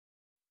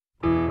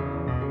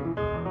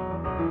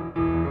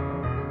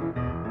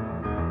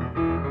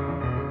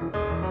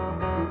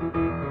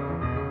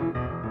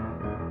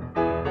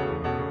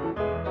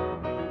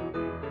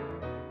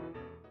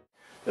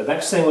The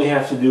next thing we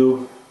have to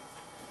do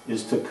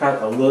is to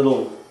cut a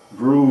little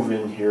groove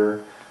in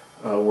here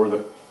where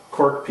the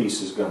cork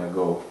piece is going to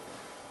go.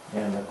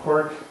 And the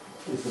cork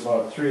is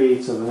about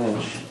 3/8 of an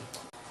inch.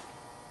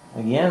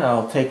 Again,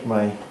 I'll take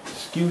my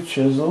skew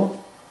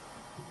chisel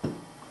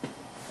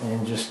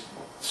and just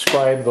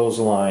scribe those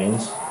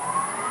lines.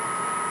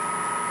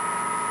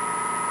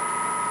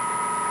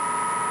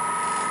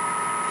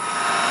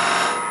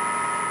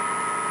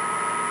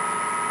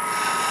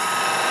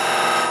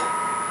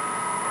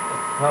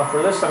 Now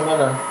for this I'm going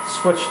to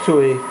switch to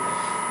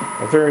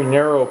a very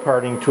narrow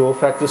parting tool. In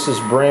fact, this is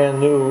brand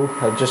new.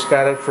 I just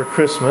got it for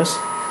Christmas,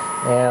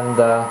 and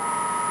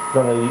I'm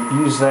going to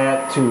use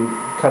that to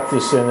cut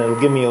this in. It'll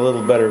give me a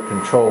little better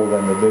control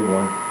than the big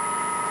one.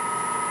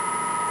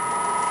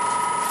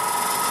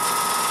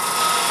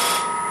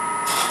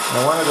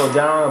 I want to go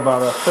down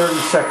about a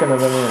 32nd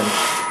of an inch.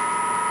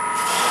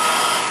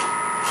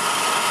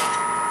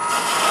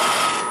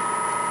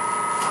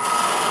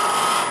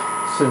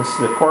 Since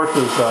the cork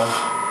is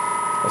a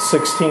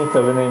 1/16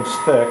 of an inch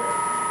thick,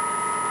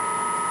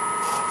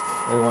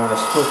 we want to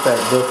split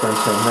that difference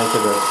and make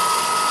it a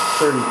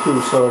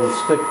 32, so it'll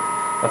stick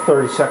a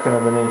 32nd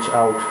of an inch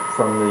out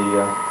from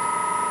the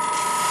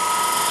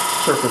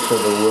surface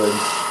of the wood,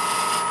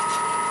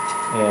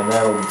 and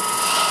that'll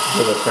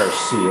give us our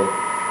seal.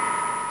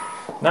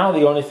 Now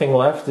the only thing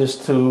left is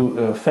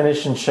to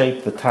finish and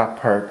shape the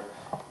top part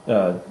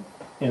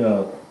in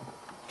a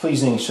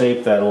pleasing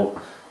shape that'll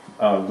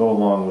go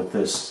along with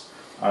this.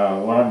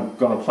 What I'm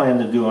going to plan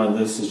to do on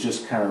this is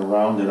just kind of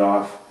round it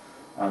off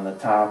on the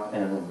top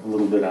and a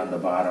little bit on the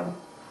bottom,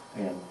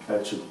 and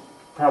that should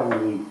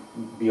probably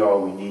be all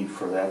we need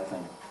for that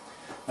thing.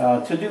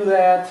 To do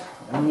that,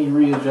 let me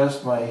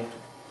readjust my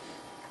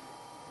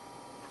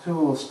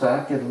tool,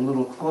 stack it a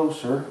little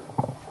closer.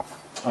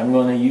 I'm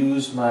going to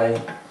use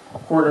my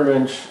 1/4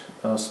 inch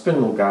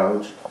spindle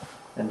gouge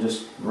and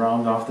just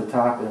round off the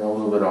top and a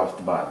little bit off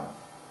the bottom.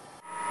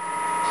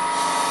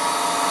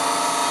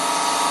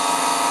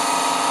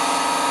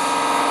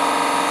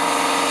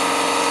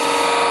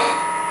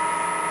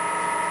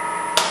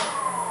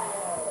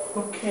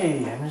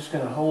 Okay, I'm just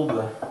going to hold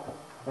the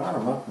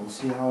bottom up and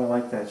see how I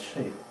like that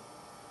shape.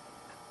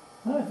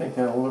 Well, I think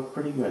that'll look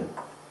pretty good.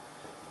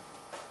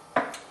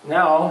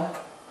 Now,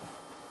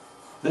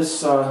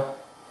 this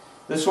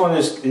one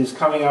is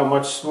coming out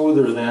much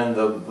smoother than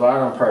the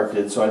bottom part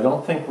did, so I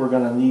don't think we're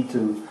going to need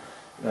to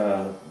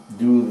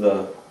do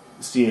the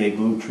CA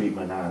glue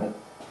treatment on it.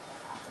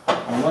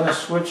 I'm going to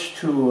switch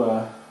to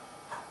a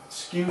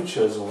skew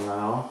chisel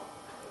now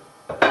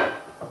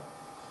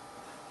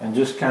and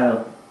just kind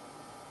of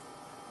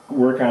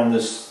work on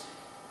this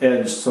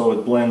edge so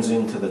it blends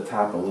into the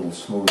top a little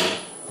smoother.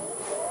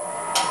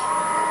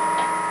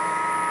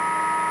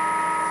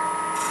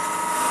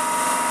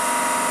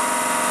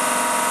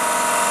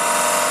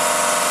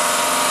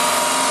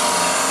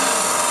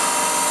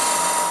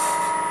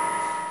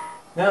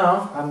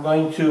 Now I'm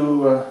going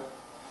to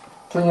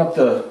clean up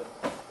the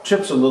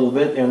chips a little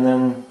bit and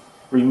then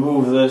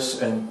remove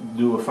this and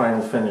do a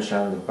final finish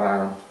on the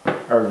bottom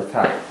or the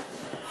top.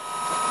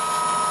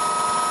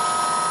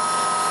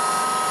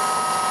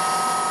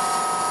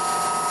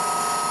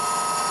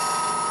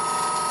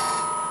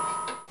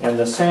 And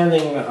the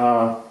sanding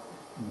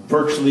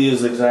virtually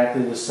is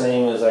exactly the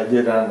same as I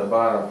did on the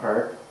bottom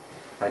part.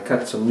 I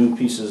cut some new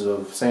pieces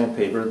of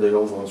sandpaper. The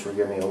old ones were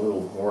getting a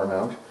little worn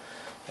out.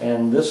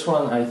 And this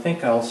one, I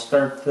think I'll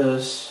start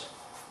this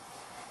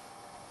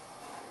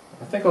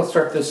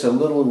a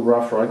little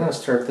rougher. I'm going to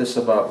start this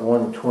about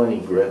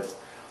 120 grit,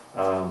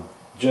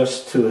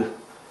 just to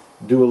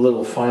do a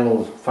little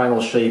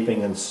final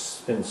shaping and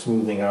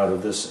smoothing out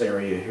of this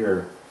area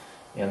here,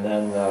 and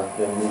then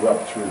move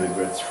up through the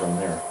grits from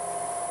there.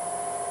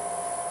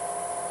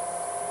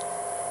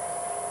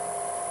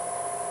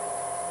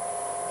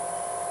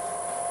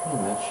 And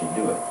that should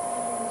do it.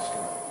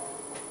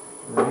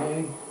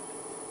 Rag.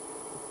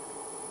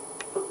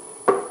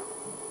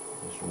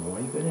 Just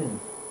wipe it in.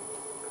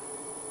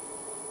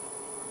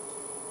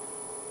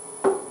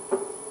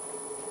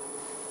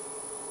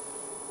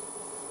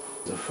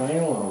 The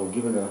final, I'll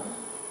give it a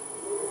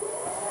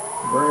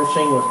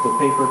burnishing with the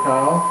paper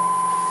towel.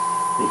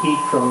 The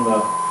heat from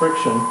the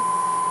friction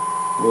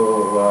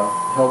will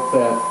help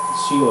that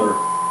sealer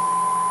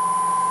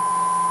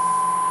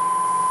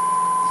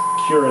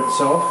cure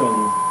itself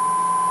and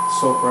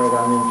soak right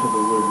on into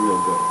the wood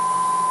real good.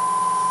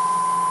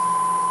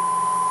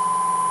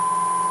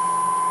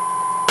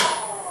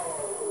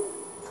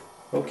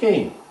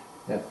 Okay,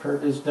 that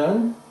part is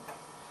done,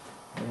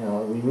 and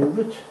I'll remove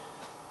it.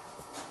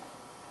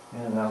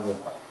 And now the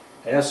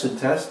acid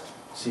test,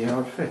 see how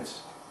it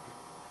fits.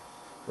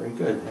 Very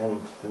good.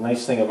 And the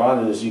nice thing about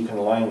it is you can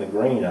line the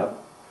grain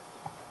up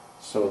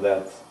so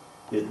that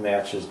it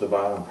matches the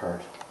bottom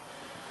part.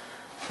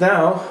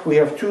 Now we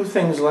have two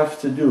things left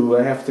to do.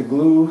 I have to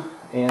glue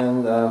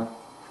and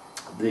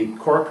the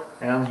cork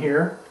on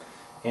here,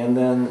 and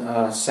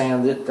then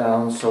sand it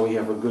down so we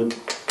have a good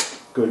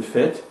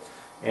fit,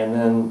 and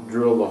then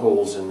drill the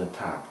holes in the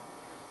top.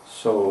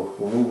 So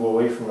we'll move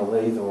away from the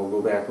lathe and we'll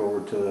go back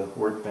over to the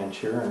workbench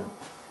here and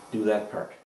do that part.